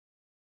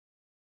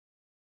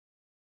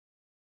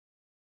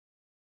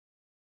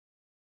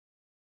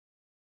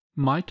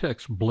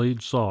MiTek's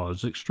blade saw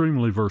is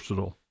extremely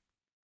versatile.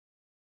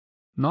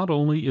 Not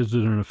only is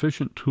it an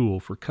efficient tool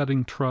for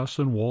cutting truss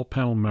and wall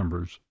panel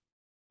members,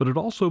 but it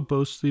also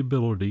boasts the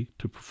ability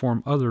to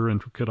perform other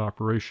intricate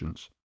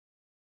operations.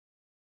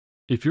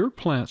 If your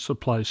plant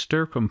supplies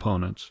stair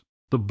components,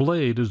 the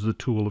blade is the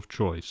tool of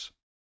choice.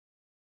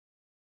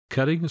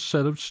 Cutting a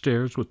set of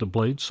stairs with the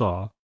blade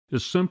saw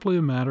is simply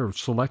a matter of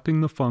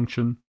selecting the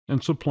function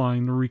and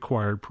supplying the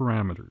required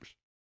parameters.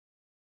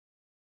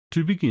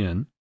 To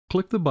begin,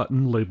 click the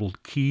button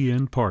labeled Key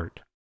in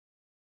Part.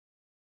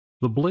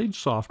 The blade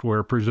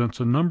software presents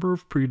a number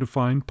of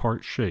predefined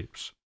part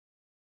shapes.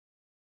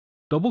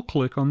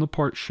 Double-click on the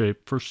part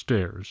shape for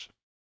stairs.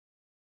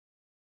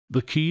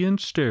 The Key in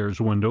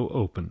Stairs window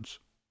opens.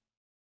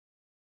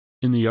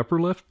 In the upper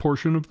left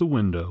portion of the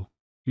window,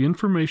 the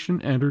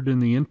information entered in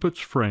the inputs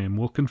frame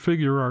will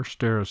configure our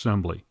stair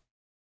assembly.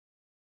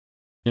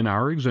 In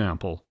our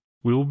example,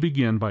 we will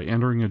begin by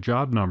entering a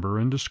job number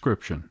and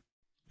description.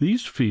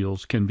 These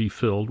fields can be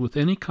filled with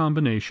any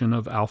combination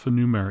of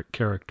alphanumeric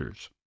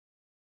characters.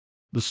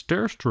 The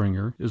stair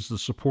stringer is the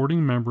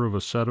supporting member of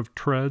a set of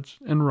treads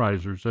and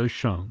risers as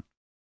shown.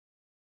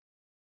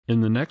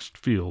 In the next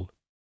field,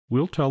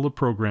 we'll tell the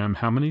program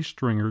how many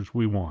stringers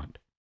we want.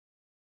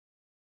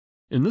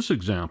 In this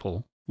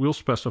example, we'll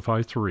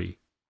specify 3.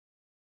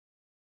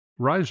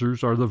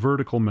 Risers are the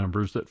vertical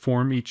members that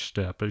form each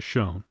step as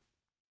shown.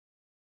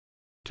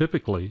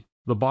 Typically,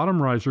 the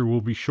bottom riser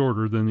will be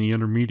shorter than the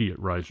intermediate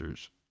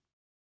risers.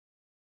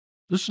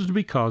 This is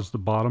because the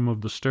bottom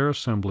of the stair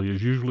assembly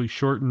is usually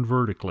shortened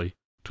vertically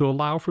to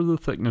allow for the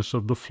thickness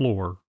of the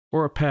floor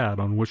or a pad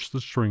on which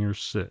the stringers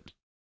sit.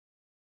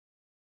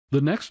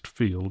 The next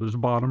field is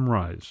bottom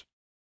rise.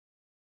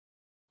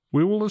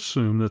 We will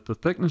assume that the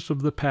thickness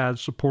of the pad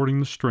supporting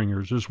the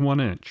stringers is 1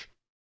 inch,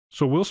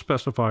 so we'll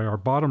specify our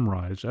bottom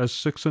rise as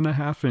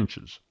 6.5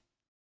 inches.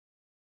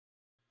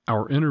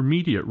 Our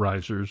intermediate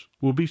risers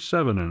will be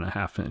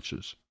 7.5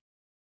 inches.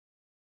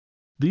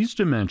 These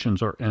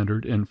dimensions are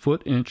entered in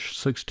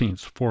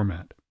foot-inch-16ths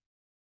format.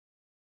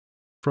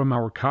 From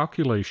our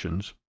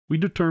calculations, we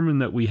determine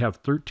that we have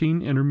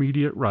 13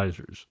 intermediate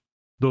risers,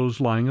 those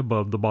lying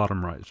above the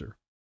bottom riser.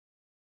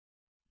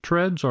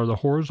 Treads are the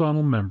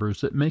horizontal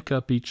members that make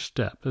up each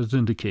step as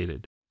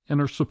indicated, and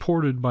are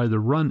supported by the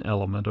run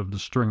element of the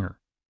stringer.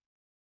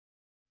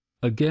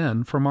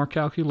 Again, from our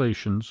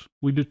calculations,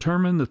 we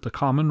determine that the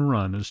common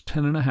run is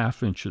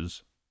 10.5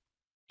 inches.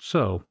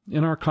 So,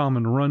 in our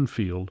common run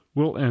field,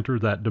 we'll enter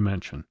that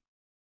dimension.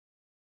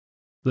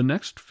 The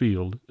next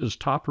field is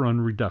top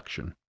run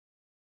reduction.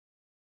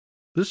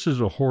 This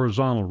is a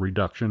horizontal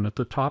reduction at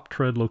the top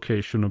tread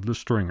location of the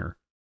stringer,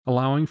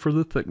 allowing for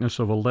the thickness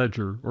of a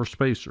ledger or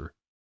spacer.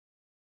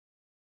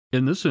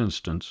 In this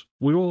instance,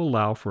 we will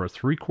allow for a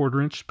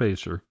 3/4 inch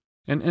spacer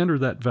and enter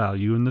that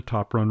value in the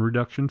top run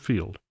reduction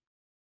field.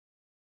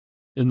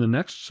 In the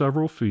next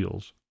several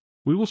fields,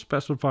 we will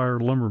specify our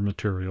lumber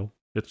material,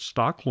 its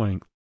stock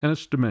length, and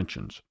its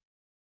dimensions.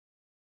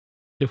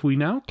 If we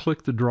now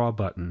click the Draw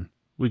button,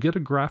 we get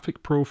a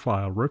graphic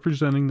profile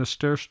representing the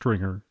stair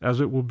stringer as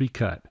it will be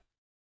cut.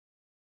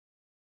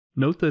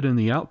 Note that in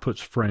the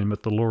Outputs frame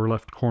at the lower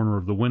left corner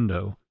of the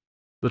window,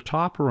 the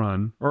top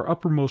run or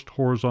uppermost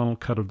horizontal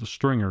cut of the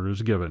stringer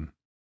is given.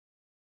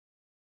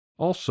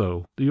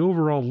 Also, the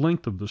overall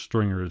length of the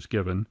stringer is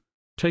given,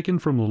 taken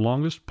from the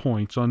longest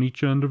points on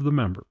each end of the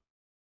member.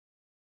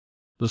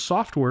 The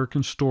software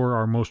can store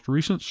our most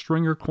recent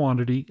stringer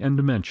quantity and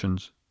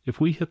dimensions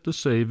if we hit the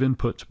Save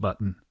Inputs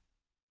button.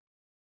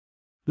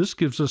 This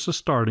gives us a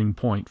starting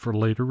point for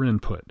later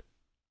input.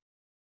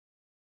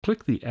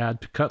 Click the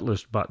Add to Cut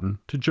List button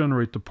to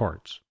generate the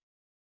parts.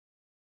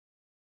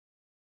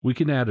 We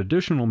can add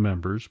additional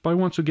members by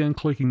once again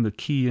clicking the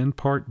Key in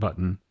Part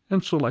button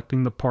and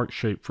selecting the part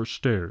shape for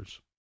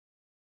stairs.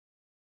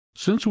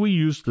 Since we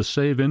used the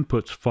Save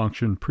Inputs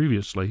function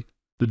previously,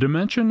 the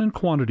dimension and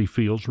quantity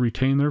fields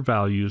retain their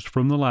values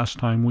from the last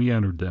time we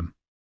entered them.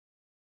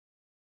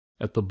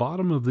 At the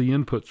bottom of the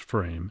Inputs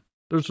frame,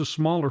 there's a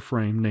smaller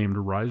frame named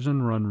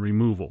Risin Run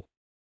Removal.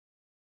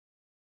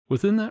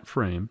 Within that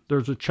frame,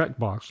 there's a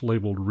checkbox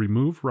labeled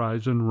Remove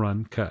Rise and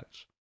Run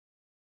Cuts.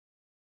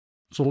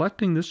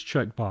 Selecting this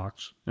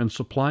checkbox and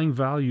supplying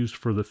values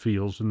for the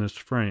fields in this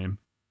frame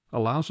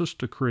allows us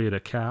to create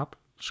a cap,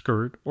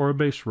 skirt, or a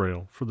base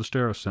rail for the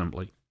stair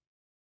assembly.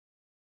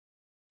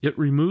 It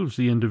removes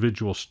the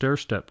individual stair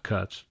step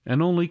cuts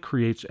and only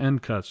creates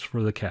end cuts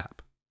for the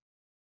cap.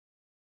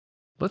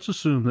 Let's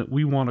assume that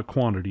we want a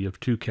quantity of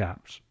 2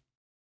 caps.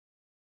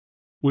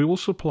 We will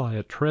supply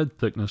a tread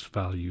thickness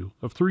value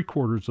of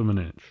 3/4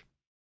 inch.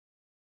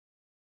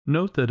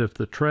 Note that if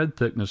the tread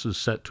thickness is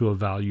set to a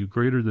value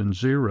greater than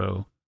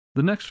 0,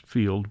 the next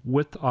field,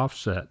 Width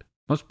Offset,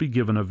 must be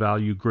given a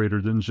value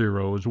greater than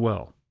 0 as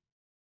well.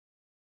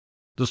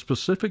 The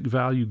specific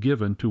value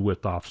given to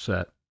Width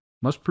Offset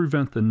must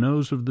prevent the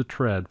nose of the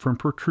tread from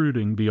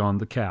protruding beyond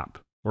the cap,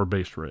 or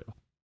base rail.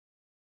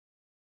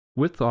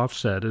 Width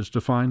Offset is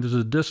defined as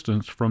a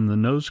distance from the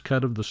nose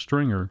cut of the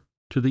stringer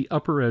to the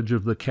upper edge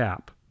of the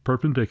cap,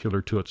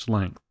 perpendicular to its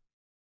length.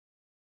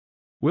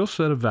 We'll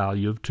set a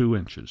value of 2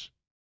 inches.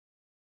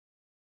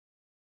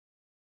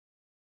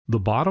 The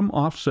bottom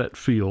offset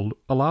field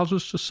allows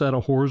us to set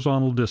a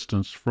horizontal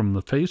distance from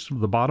the face of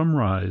the bottom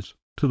rise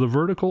to the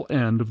vertical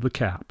end of the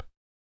cap.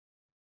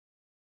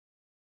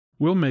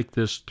 We'll make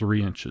this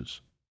 3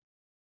 inches.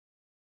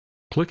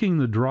 Clicking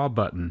the Draw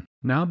button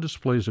now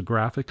displays a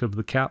graphic of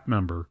the cap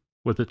member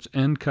with its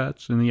end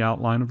cuts and the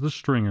outline of the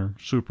stringer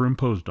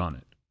superimposed on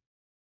it.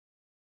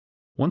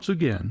 Once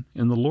again,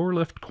 in the lower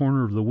left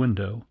corner of the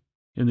window,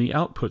 in the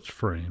Outputs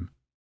frame,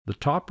 the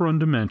top run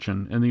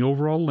dimension and the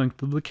overall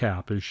length of the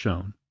cap is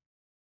shown.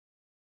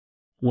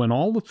 When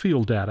all the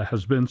field data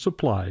has been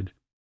supplied,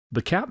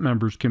 the cap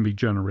members can be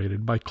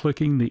generated by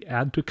clicking the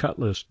Add to Cut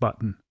List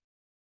button.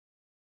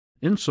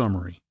 In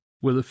summary,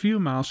 with a few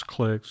mouse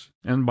clicks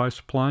and by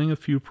supplying a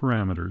few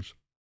parameters,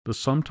 the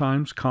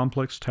sometimes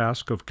complex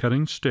task of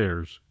cutting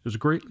stairs is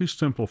greatly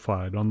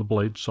simplified on the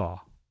blade saw.